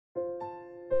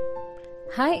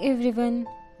Hi everyone,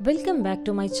 welcome back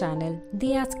to my channel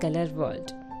Diya's Color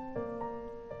World.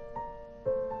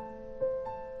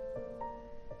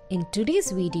 In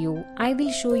today's video, I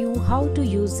will show you how to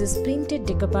use this printed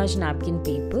decoupage napkin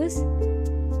papers.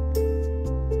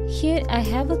 Here I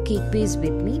have a cake base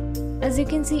with me. As you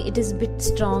can see, it is a bit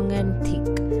strong and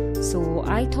thick. So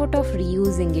I thought of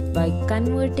reusing it by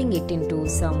converting it into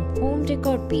some home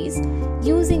decor piece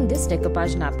using this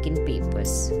decoupage napkin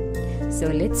papers. So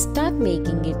let's start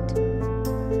making it.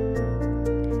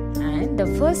 And the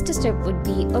first step would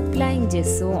be applying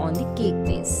gesso on the cake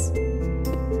base.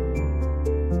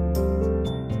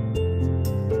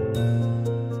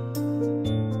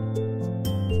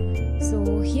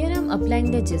 So here I am applying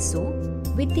the gesso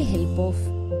with the help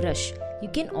of brush. You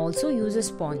can also use a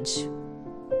sponge.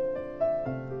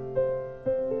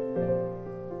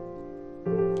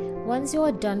 Once you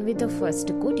are done with the first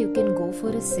coat, you can go for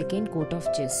a second coat of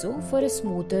gesso for a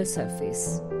smoother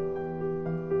surface.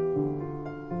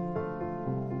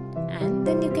 And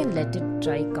then you can let it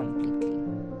dry completely.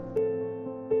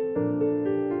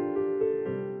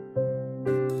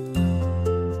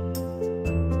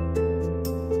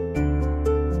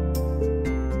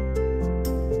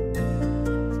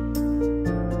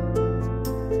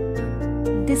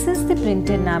 This is the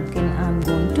printed napkin I am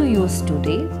going to use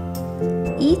today.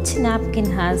 Each napkin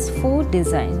has 4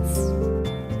 designs.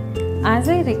 As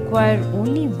I require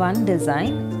only one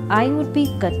design, I would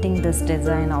be cutting this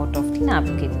design out of the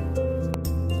napkin.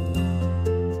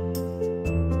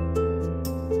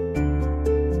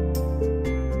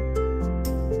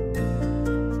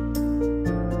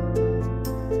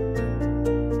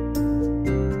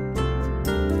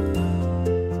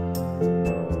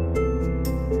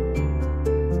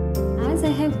 As I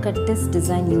have cut this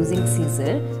design using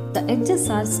scissor, the edges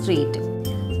are straight.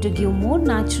 To give more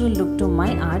natural look to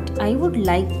my art, I would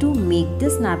like to make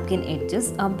this napkin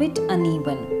edges a bit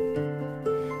uneven.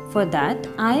 For that,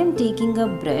 I am taking a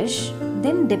brush,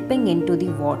 then dipping into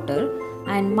the water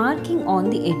and marking on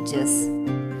the edges.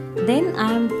 Then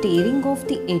I am tearing off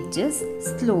the edges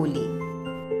slowly.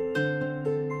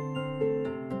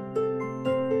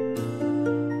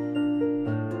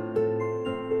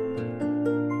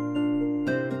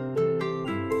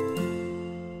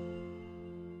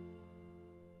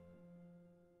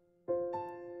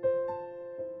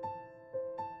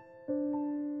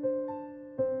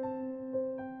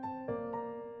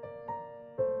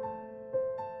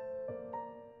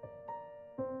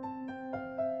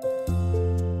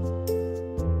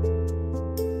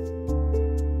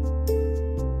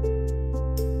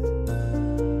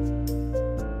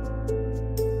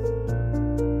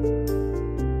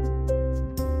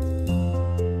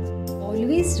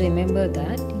 Always remember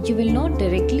that you will not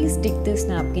directly stick this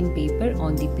napkin paper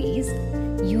on the base.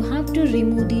 You have to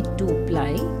remove the 2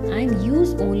 ply and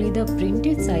use only the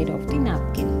printed side of the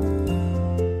napkin.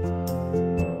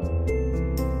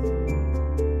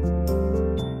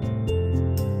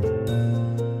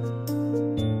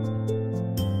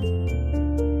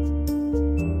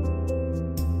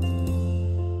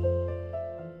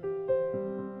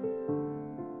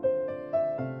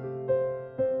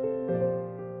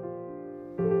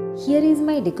 Here is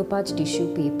my decoupage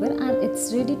tissue paper and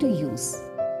it's ready to use.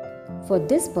 For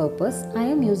this purpose, I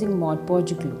am using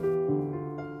ModPodge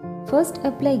glue. First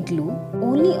apply glue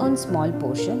only on small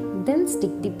portion, then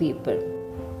stick the paper.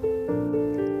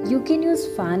 You can use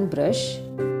fan brush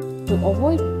to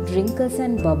avoid wrinkles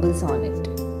and bubbles on it.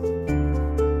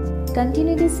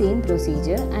 Continue the same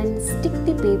procedure and stick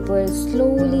the paper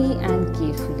slowly and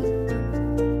carefully.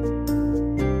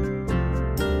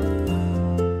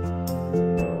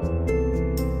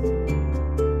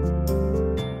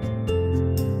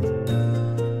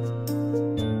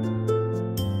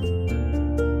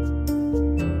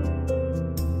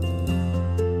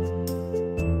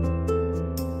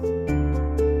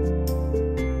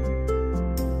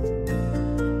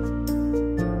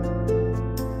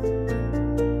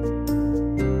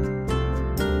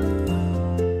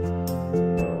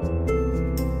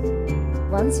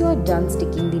 Once you are done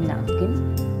sticking the napkin,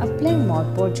 apply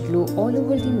ModPodge glue all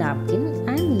over the napkin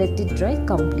and let it dry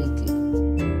completely.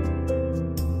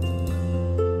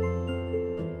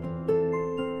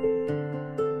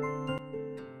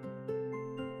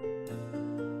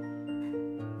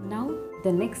 Now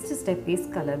the next step is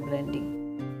color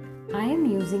blending. I am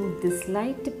using this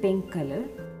light pink color,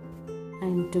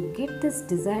 and to get this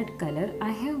desired color,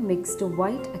 I have mixed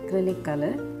white acrylic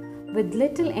color with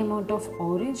little amount of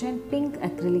orange and pink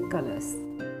acrylic colors.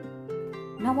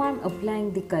 Now I am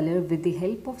applying the color with the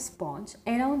help of sponge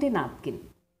around the napkin.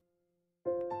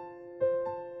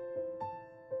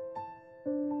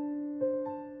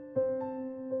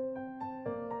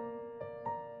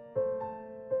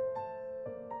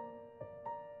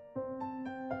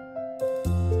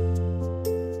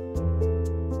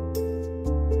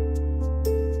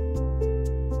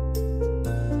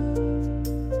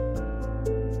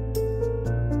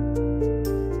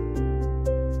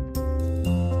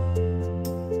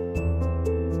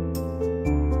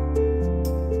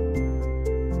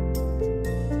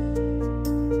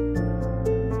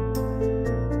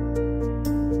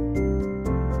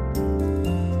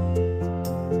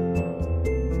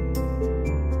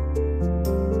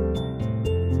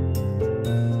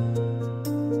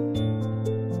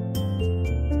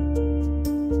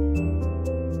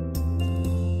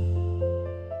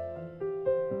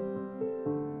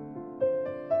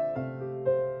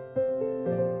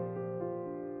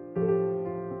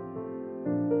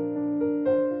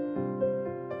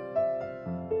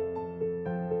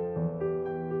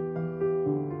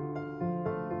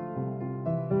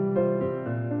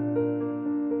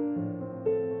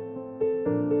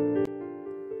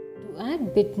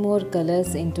 bit more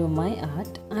colors into my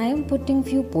art, I am putting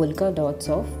few polka dots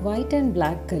of white and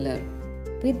black color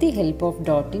with the help of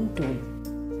dotting tool.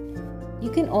 You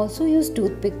can also use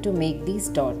toothpick to make these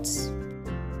dots.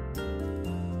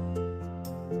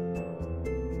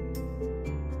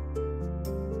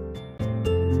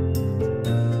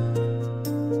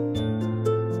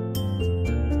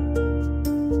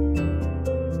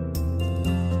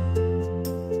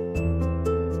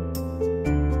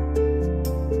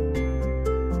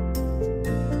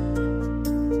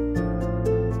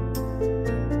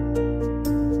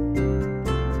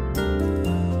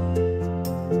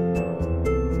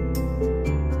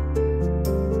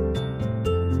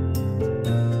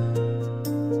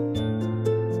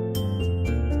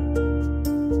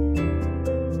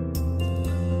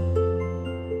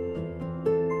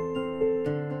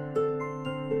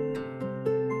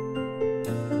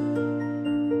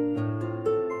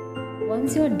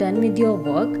 Once you are done with your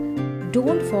work,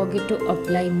 don't forget to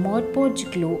apply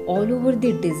ModPodge glue all over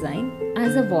the design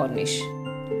as a varnish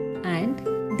and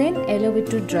then allow it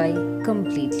to dry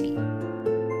completely.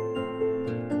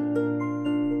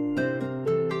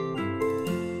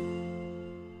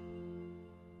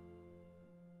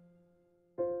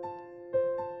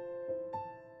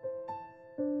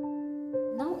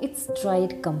 Now it's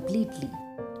dried completely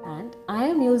and I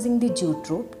am using the jute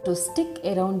rope to stick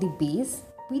around the base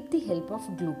with the help of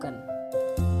glue gun.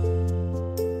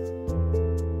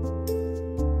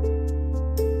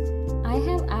 I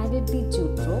have added the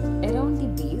jute rope around the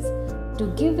base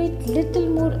to give it little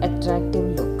more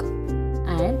attractive look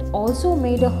and also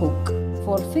made a hook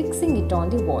for fixing it on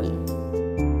the wall.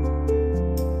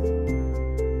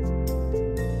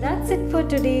 That's it for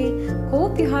today.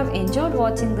 Hope you have enjoyed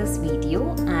watching this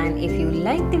video, and if you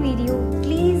like the video,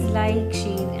 please like,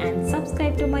 share and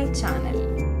subscribe to my channel.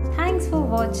 Thanks for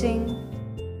watching.